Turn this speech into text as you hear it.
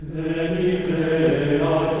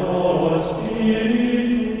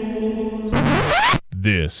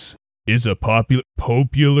This is a popular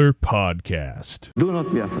podcast. Do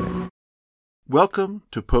not be afraid. Welcome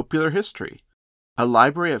to Popular History, a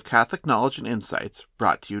library of Catholic knowledge and insights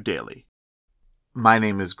brought to you daily. My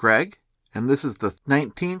name is Greg, and this is the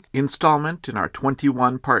 19th installment in our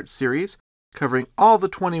 21-part series covering all the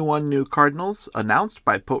 21 new cardinals announced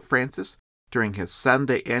by Pope Francis during his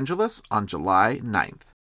Sunday Angelus on July 9th.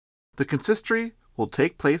 The consistory will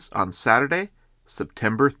take place on Saturday,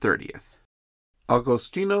 September 30th.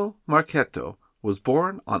 Agostino Marchetto was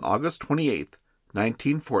born on August 28,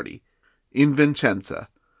 1940, in Vicenza,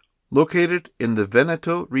 located in the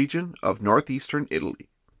Veneto region of northeastern Italy.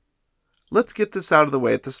 Let's get this out of the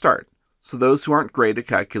way at the start, so those who aren't great at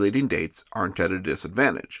calculating dates aren't at a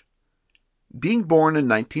disadvantage. Being born in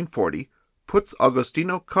 1940 puts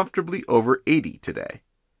Agostino comfortably over 80 today.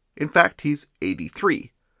 In fact, he's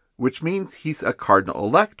 83, which means he's a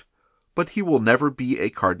Cardinal-Elect, but he will never be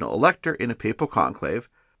a Cardinal-Elector in a papal conclave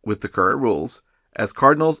with the current rules, as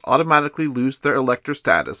cardinals automatically lose their elector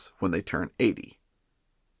status when they turn 80.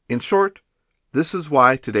 In short, this is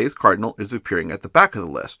why today's cardinal is appearing at the back of the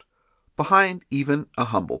list, behind even a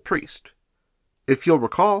humble priest. If you'll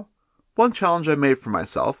recall, one challenge I made for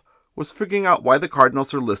myself was figuring out why the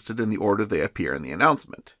cardinals are listed in the order they appear in the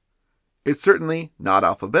announcement. It's certainly not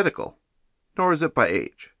alphabetical, nor is it by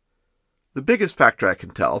age. The biggest factor I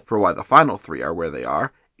can tell for why the final three are where they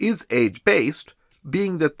are is age-based,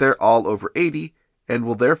 being that they're all over 80 and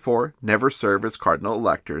will therefore never serve as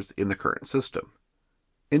cardinal-electors in the current system.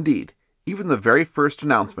 Indeed, even the very first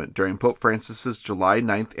announcement during Pope Francis's July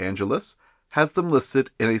 9th Angelus has them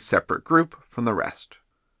listed in a separate group from the rest.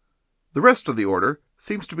 The rest of the order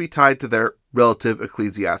seems to be tied to their relative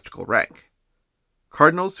ecclesiastical rank.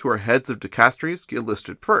 Cardinals who are heads of dicasteries get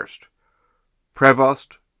listed first: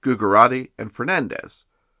 Prevost, Gugurati, and Fernandez,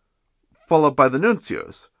 followed by the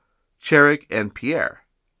nuncios, Cherig and Pierre.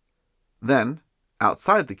 Then,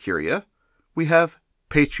 outside the Curia, we have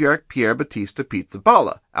Patriarch Pier Battista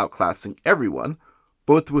Pizzaballa outclassing everyone,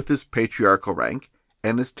 both with his patriarchal rank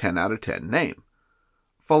and his 10 out of 10 name,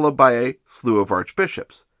 followed by a slew of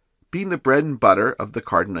archbishops, being the bread and butter of the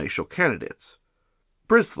cardinatial candidates: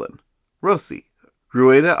 Brislin, Rossi,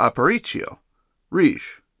 Rueda Aparicio,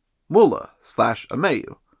 Rige,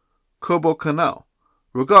 Mulla/Ameu, Cobo Cano,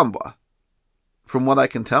 Rugambwa. From what I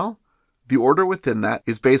can tell, the order within that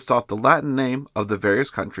is based off the Latin name of the various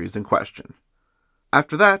countries in question.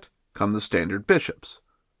 After that come the standard bishops: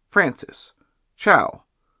 Francis, Chao,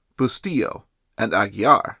 Bustillo, and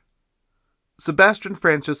Aguiar. Sebastian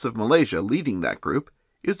Francis of Malaysia leading that group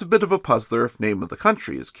is a bit of a puzzler if name of the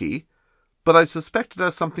country is key, but I suspect it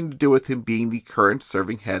has something to do with him being the current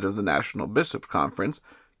serving head of the National Bishop Conference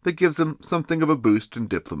that gives him something of a boost in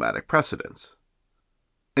diplomatic precedence.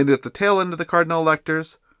 And at the tail end of the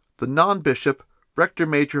cardinal-electors, the non-bishop rector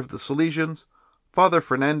major of the Salesians, Father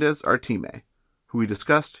Fernandez Artime, who we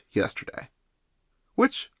discussed yesterday.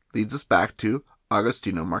 Which leads us back to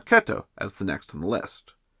Agostino Marchetto as the next on the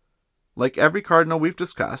list. Like every cardinal we've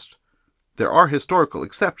discussed, there are historical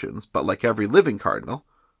exceptions, but like every living cardinal,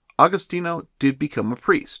 Agostino did become a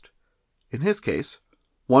priest. In his case,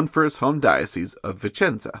 one for his home diocese of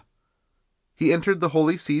Vicenza. He entered the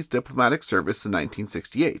Holy See's diplomatic service in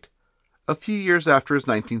 1968, a few years after his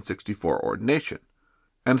 1964 ordination,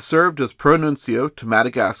 and served as pronuncio to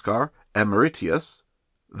Madagascar and Mauritius,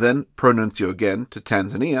 then pronuncio again to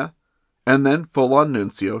Tanzania, and then full-on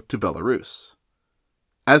nuncio to Belarus.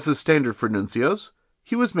 As is standard for nuncios,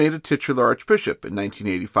 he was made a titular archbishop in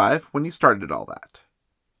 1985 when he started all that.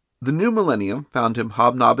 The new millennium found him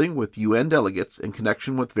hobnobbing with UN delegates in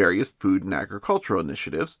connection with various food and agricultural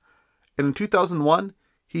initiatives, and in 2001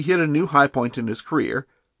 he hit a new high point in his career,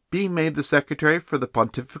 being made the secretary for the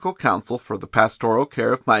Pontifical Council for the Pastoral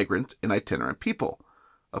Care of Migrant and Itinerant People,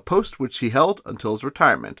 a post which he held until his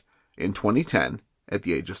retirement in 2010 at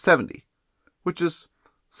the age of 70, which is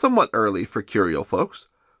somewhat early for curial folks,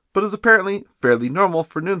 but is apparently fairly normal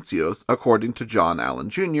for nuncios according to John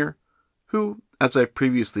Allen Jr., who, as I've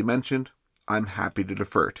previously mentioned, I'm happy to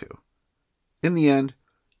defer to. In the end,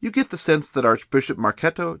 you get the sense that Archbishop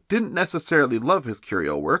Marchetto didn't necessarily love his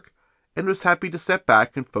curial work, and was happy to step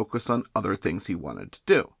back and focus on other things he wanted to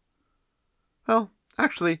do. Well,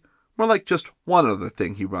 actually, more like just one other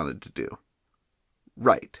thing he wanted to do.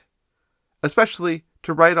 Write. Especially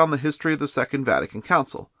to write on the history of the Second Vatican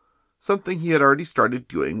Council, something he had already started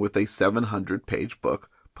doing with a 700-page book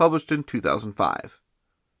published in 2005.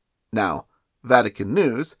 Now, Vatican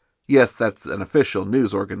News, yes, that's an official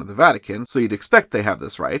news organ of the Vatican, so you'd expect they have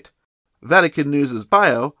this right. Vatican News'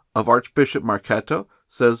 bio of Archbishop Marchetto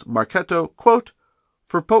says Marchetto, quote,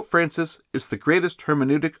 "For Pope Francis is the greatest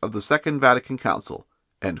hermeneutic of the Second Vatican Council,"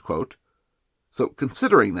 end quote. So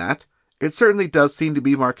considering that, it certainly does seem to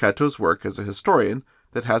be Marchetto's work as a historian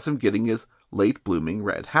that has him getting his late-blooming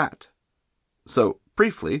red hat. So,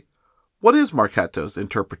 briefly, what is Marchetto's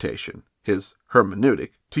interpretation, his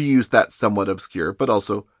hermeneutic, to use that somewhat obscure but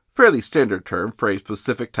also fairly standard term for a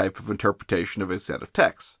specific type of interpretation of a set of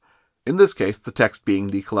texts, in this case the text being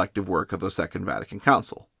the collective work of the Second Vatican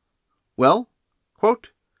Council? Well,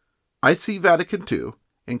 quote, "I see Vatican II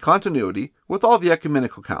in continuity with all the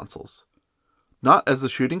ecumenical councils, not as a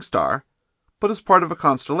shooting star, but as part of a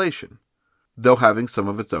constellation, though having some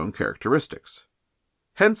of its own characteristics.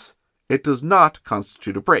 Hence, it does not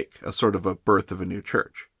constitute a break, a sort of a birth of a new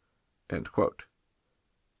church," end quote.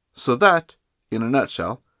 So that, in a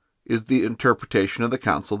nutshell, is the interpretation of the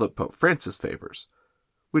council that Pope Francis favors,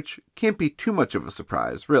 which can't be too much of a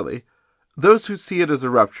surprise, really. Those who see it as a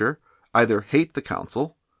rupture either hate the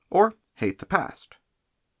council or hate the past.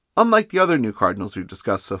 Unlike the other new cardinals we've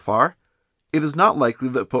discussed so far, it is not likely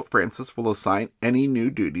that Pope Francis will assign any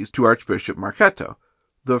new duties to Archbishop Marchetto,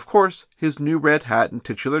 though of course his new red hat and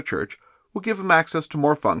titular church will give him access to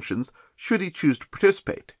more functions should he choose to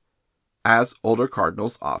participate, as older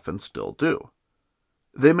cardinals often still do.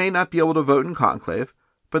 They may not be able to vote in conclave,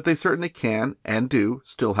 but they certainly can and do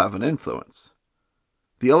still have an influence.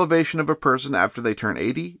 The elevation of a person after they turn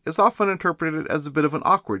 80 is often interpreted as a bit of an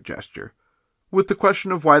awkward gesture, with the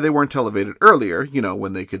question of why they weren't elevated earlier,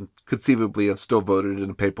 when they could conceivably have still voted in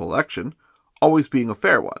a papal election, always being a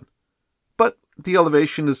fair one. But the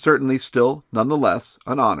elevation is certainly still, nonetheless,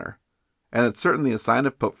 an honor, and it's certainly a sign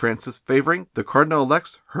of Pope Francis favoring the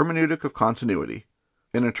Cardinal-Elect's hermeneutic of continuity,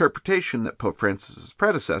 an interpretation that Pope Francis's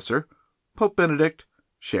predecessor, Pope Benedict,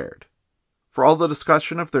 shared. For all the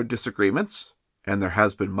discussion of their disagreements, and there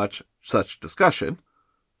has been much such discussion,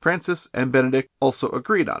 Francis and Benedict also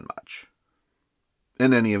agreed on much.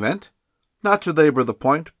 In any event, not to labor the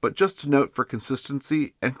point, but just to note for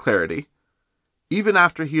consistency and clarity, even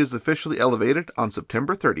after he is officially elevated on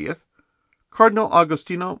September 30th, Cardinal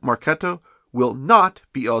Agostino Marchetto will not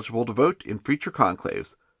be eligible to vote in future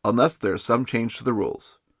conclaves unless there is some change to the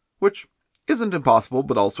rules, which isn't impossible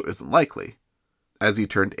but also isn't likely, as he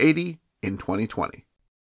turned 80 in 2020.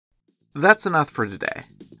 That's enough for today.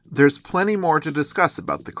 There's plenty more to discuss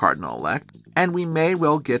about the Cardinal-Elect, and we may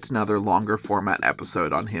well get another longer format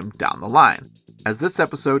episode on him down the line, as this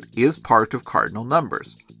episode is part of Cardinal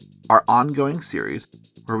Numbers, our ongoing series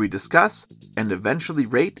where we discuss and eventually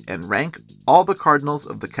rate and rank all the cardinals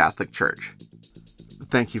of the Catholic Church.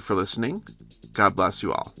 Thank you for listening. God bless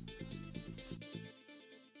you all.